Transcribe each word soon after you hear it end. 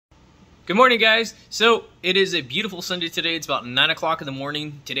Good morning, guys. So it is a beautiful Sunday today. It's about 9 o'clock in the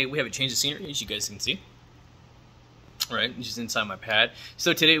morning. Today we have a change of scenery, as you guys can see. All right, just inside my pad.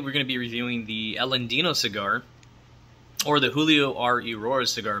 So today we're going to be reviewing the Aladino cigar, or the Julio R. Aurora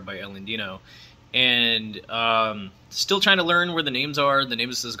cigar by Aladino. And still trying to learn where the names are, the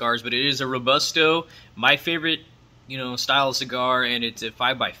names of the cigars, but it is a Robusto, my favorite, style of cigar, and it's a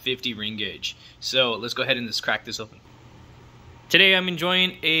 5x50 ring gauge. So let's go ahead and just crack this open. Today I'm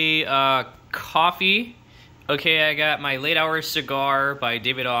enjoying a coffee. Okay, I got my late hour cigar by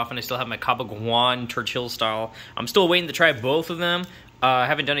David Off, and I still have my Cabaguan Churchill style. I'm still waiting to try both of them. I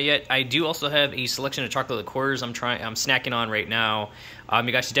haven't done it yet. I do also have a selection of chocolate liqueurs I'm snacking on right now.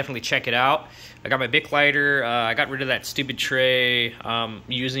 You guys should definitely check it out. I got my Bic lighter. I got rid of that stupid tray.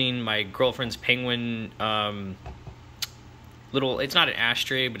 Using my girlfriend's Penguin it's not an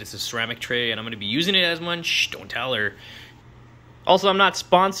ashtray, but it's a ceramic tray, and I'm going to be using it as one. Shh, don't tell her. Also, I'm not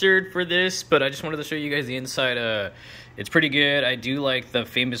sponsored for this, but I just wanted to show you guys the inside. It's pretty good. I do like the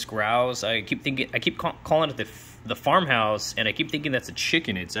famous grouse. I keep calling it the farmhouse, and I keep thinking that's a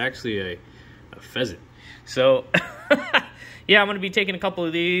chicken. It's actually a pheasant. So, yeah, I'm going to be taking a couple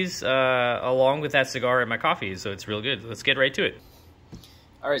of these along with that cigar and my coffee, so it's real good. Let's get right to it.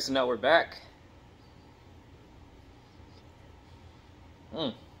 All right, so now we're back.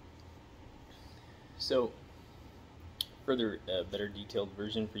 So, further better detailed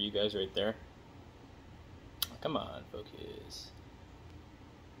version for you guys right there. Come on, focus.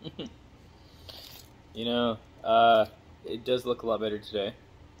 It does look a lot better today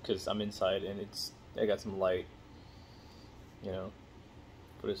because I'm inside and I got some light,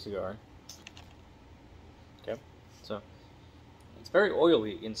 for a cigar. Okay, so it's very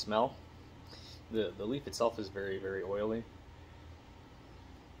oily in smell. The leaf itself is very, very oily.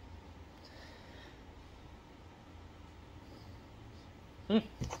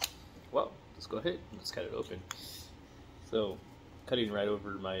 Well, let's go ahead. Let's cut it open. So, cutting right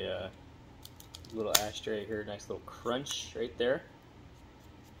over my little ashtray here. Nice little crunch right there.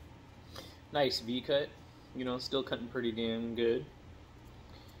 Nice V-cut. Still cutting pretty damn good.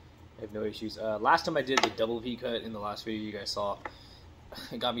 I have no issues. Last time I did the double V-cut in the last video you guys saw,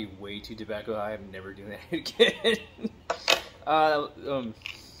 it got me way too tobacco high. I'm never doing that again.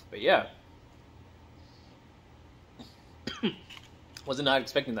 But yeah. Wasn't not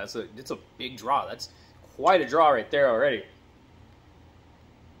expecting that, so it's a big draw. That's quite a draw right there already.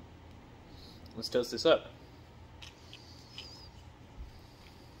 Let's toast this up.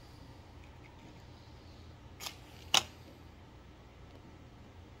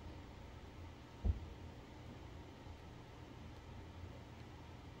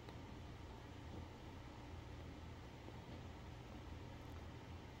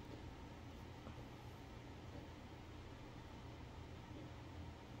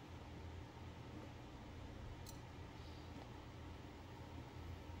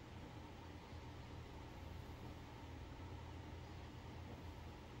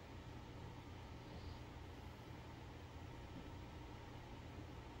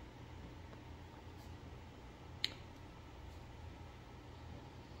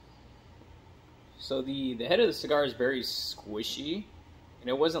 So the head of the cigar is very squishy, and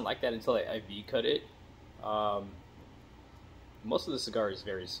it wasn't like that until I V-cut it. Most of the cigar is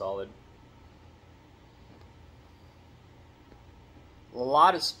very solid. A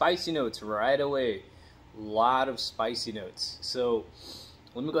lot of spicy notes right away. A lot of spicy notes. So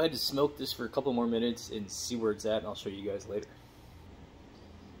let me go ahead and smoke this for a couple more minutes and see where it's at, and I'll show you guys later.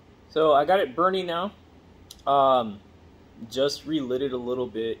 So I got it burning now. Just relit it a little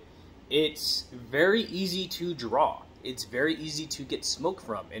bit. It's very easy to draw. It's very easy to get smoke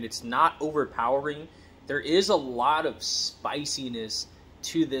from, and it's not overpowering. There is a lot of spiciness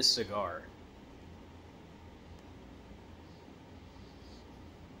to this cigar.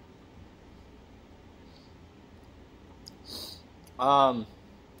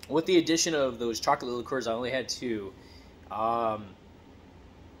 With the addition of those chocolate liqueurs, I only had 2.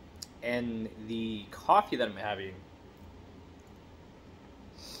 And the coffee that I'm having,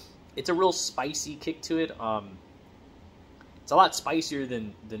 it's a real spicy kick to it. It's a lot spicier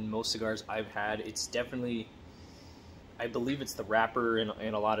than most cigars I've had. It's definitely, I believe it's the wrapper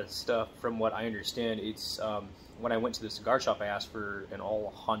and a lot of stuff. From what I understand, it's when I went to the cigar shop, I asked for an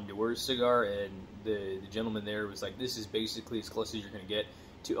all Honduras cigar, and the gentleman there was like, "This is basically as close as you're going to get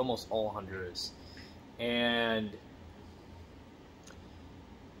to almost all Honduras," and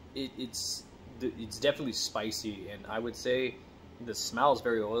it's definitely spicy, and I would say the smell is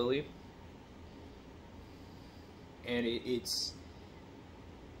very oily, and it's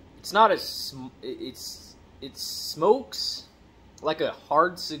not as it smokes like a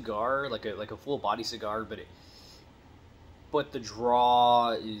hard cigar, like a full body cigar, but the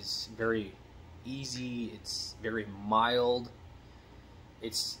draw is very easy. It's very mild.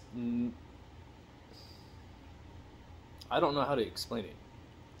 It's, I don't know how to explain it.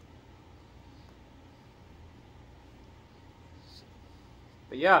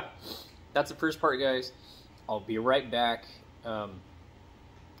 But yeah, that's the first part, guys. I'll be right back.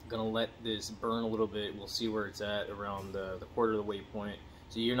 Gonna let this burn a little bit. We'll see where it's at around the quarter of the way point.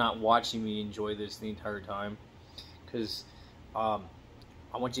 So you're not watching me enjoy this the entire time, because I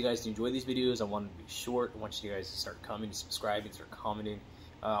want you guys to enjoy these videos. I want them to be short. I want you guys to start coming, subscribing, start commenting.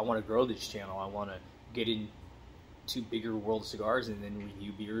 I want to grow this channel. I want to get into bigger world of cigars and then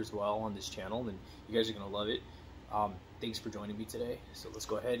review beer as well on this channel, and you guys are gonna love it. Thanks for joining me today. So let's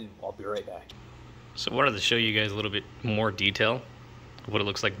go ahead and I'll be right back. So I wanted to show you guys a little bit more detail of what it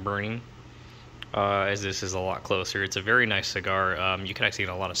looks like burning, as this is a lot closer. It's a very nice cigar. You can actually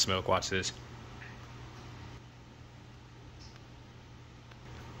get a lot of smoke. Watch this.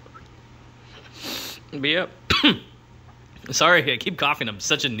 But yep. Sorry, I keep coughing. I'm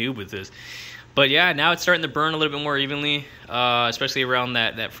such a noob with this. But yeah, now it's starting to burn a little bit more evenly, especially around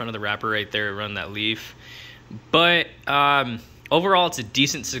that front of the wrapper right there, around that leaf. But overall, it's a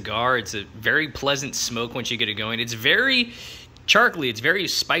decent cigar. It's a very pleasant smoke once you get it going. It's very charcoaly. It's very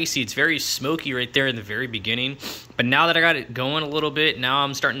spicy. It's very smoky right there in the very beginning. But now that I got it going a little bit, now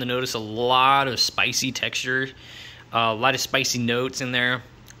I'm starting to notice a lot of spicy texture, a lot of spicy notes in there.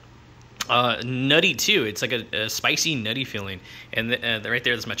 Nutty too. It's like a spicy nutty feeling, and right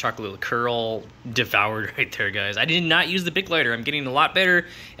there, that's my chocolate liqueur all devoured right there, guys. I did not use the Bic lighter. I'm getting a lot better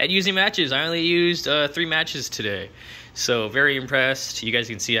at using matches. I only used 3 matches today, so very impressed. You guys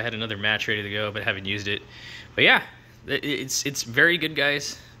can see I had another match ready to go, but haven't used it. But yeah, it's very good,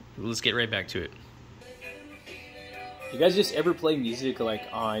 guys. Let's get right back to it. You guys just ever play music like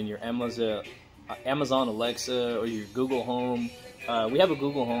on your Amazon Alexa or your Google Home? We have a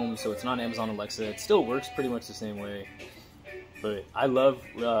Google Home, so it's not Amazon Alexa. It still works pretty much the same way. But I love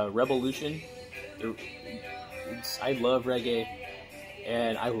Revolution. I love reggae,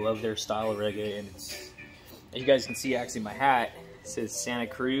 and I love their style of reggae. And it's, as you guys can see, actually, my hat says Santa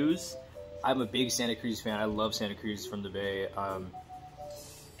Cruz. I'm a big Santa Cruz fan. I love Santa Cruz from the Bay,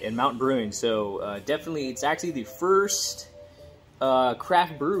 and Mountain Brewing. So definitely, it's actually the first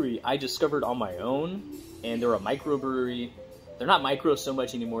craft brewery I discovered on my own, and they're a microbrewery. They're not micro so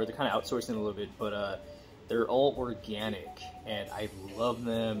much anymore. They're kind of outsourcing a little bit, but they're all organic, and I love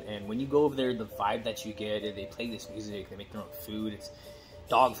them. And when you go over there, the vibe that you get, they play this music, they make their own food. It's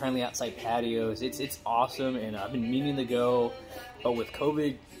dog-friendly outside patios. It's awesome, and I've been meaning to go, but with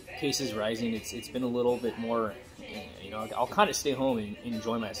COVID cases rising, it's been a little bit more, you know, I'll kind of stay home and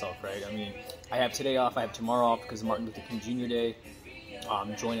enjoy myself, right? I mean, I have today off, I have tomorrow off because of Martin Luther King Jr. Day.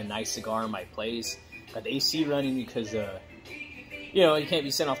 I'm enjoying a nice cigar in my place. Got the AC running because, you know, you can't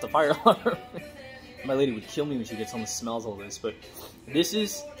be sent off the fire alarm. My lady would kill me when she gets home and smells all this. But this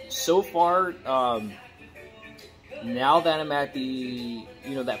is, so far, now that I'm at the,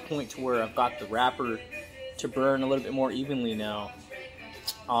 you know, that point to where I've got the wrapper to burn a little bit more evenly now,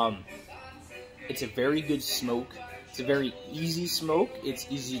 it's a very good smoke. It's a very easy smoke. It's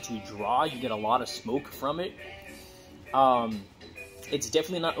easy to draw. You get a lot of smoke from it. It's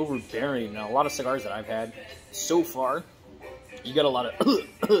definitely not overbearing. Now, a lot of cigars that I've had so far, you get a lot of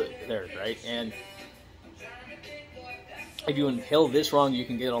there, right? And if you inhale this wrong, you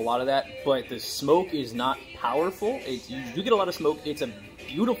can get a lot of that. But the smoke is not powerful. You do get a lot of smoke. It's a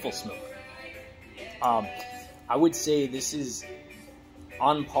beautiful smoke. I would say this is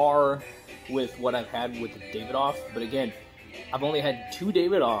on par with what I've had with the Davidoff. But again, I've only had 2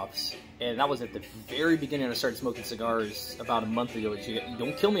 Davidoffs, and that was at the very beginning. I started smoking cigars about a month ago. You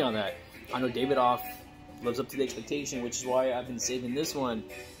don't kill me on that. I know Davidoff lives up to the expectation, which is why I've been saving this one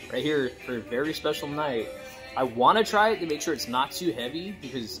right here for a very special night. I want to try it to make sure it's not too heavy,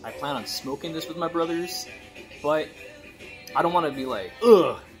 because I plan on smoking this with my brothers, but I don't want to be like,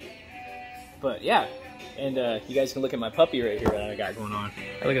 ugh. But yeah, and you guys can look at my puppy right here that I got going on.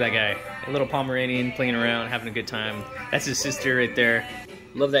 Look at that guy, a little Pomeranian playing around, having a good time. That's his sister right there.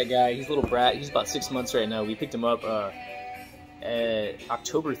 Love that guy. He's a little brat. He's about 6 months right now. We picked him up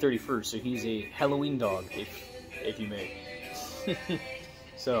October 31st, so he's a Halloween dog, if you may.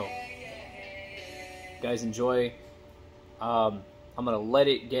 So, guys, enjoy. I'm gonna let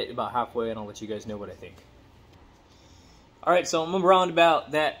it get about halfway, and I'll let you guys know what I think. Alright, so I'm around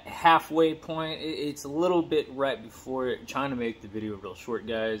about that halfway point. It's a little bit right before it. I'm trying to make the video real short,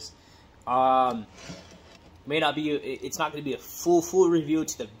 guys. May not be, it's not going to be a full review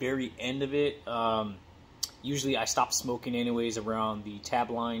to the very end of it. usually I stop smoking anyways around the tab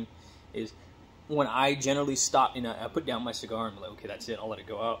line, is when I generally stop and I put down my cigar and I'm like, okay, that's it, I'll let it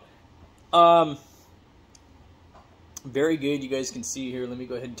go out. Very good, you guys can see here. Let me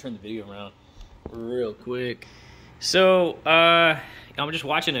go ahead and turn the video around real quick. So, I'm just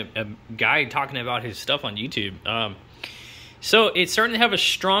watching a guy talking about his stuff on YouTube. So it's starting to have a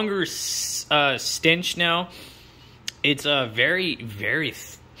stronger stench now. It's a very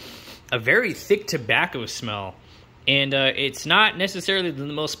thick tobacco smell, and it's not necessarily the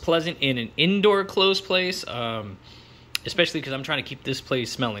most pleasant in an indoor closed place, especially because I'm trying to keep this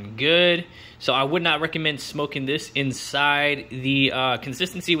place smelling good. So I would not recommend smoking this inside. The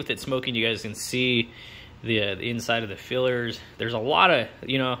consistency with it smoking, you guys can see the inside of the fillers. There's a lot of,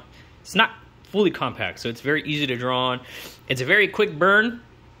 you know, it's not fully compact, so it's very easy to draw on. It's a very quick burn.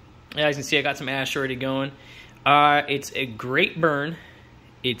 As you can see, I got some ash already going. It's a great burn.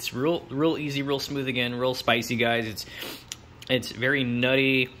 It's real easy, real smooth again, real spicy, guys. It's very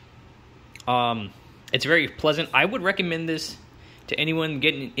nutty. It's very pleasant. I would recommend this to anyone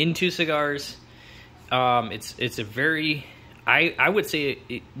getting into cigars. It's a very, I would say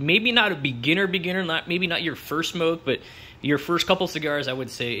maybe not a beginner, maybe not your first smoke, but your first couple cigars, I would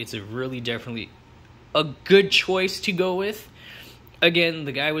say it's a really definitely a good choice to go with. Again,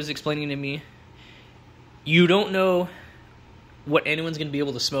 the guy was explaining to me, you don't know what anyone's going to be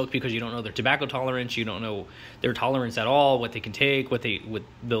able to smoke because you don't know their tobacco tolerance, you don't know their tolerance at all, what they can take, what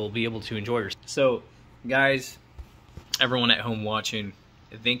they'll be able to enjoy. So, guys, everyone at home watching,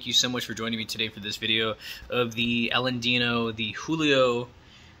 thank you so much for joining me today for this video of the Aladino, the Julio,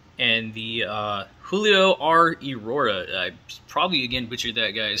 and the Julio R. Aurora. I probably, again, butchered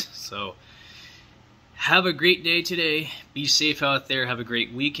that, guys. So, have a great day today. Be safe out there. Have a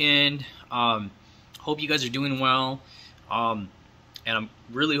great weekend. Hope you guys are doing well. And I'm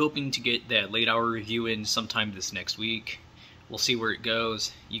really hoping to get that late hour review in sometime this next week. We'll see where it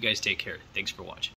goes. You guys take care. Thanks for watching.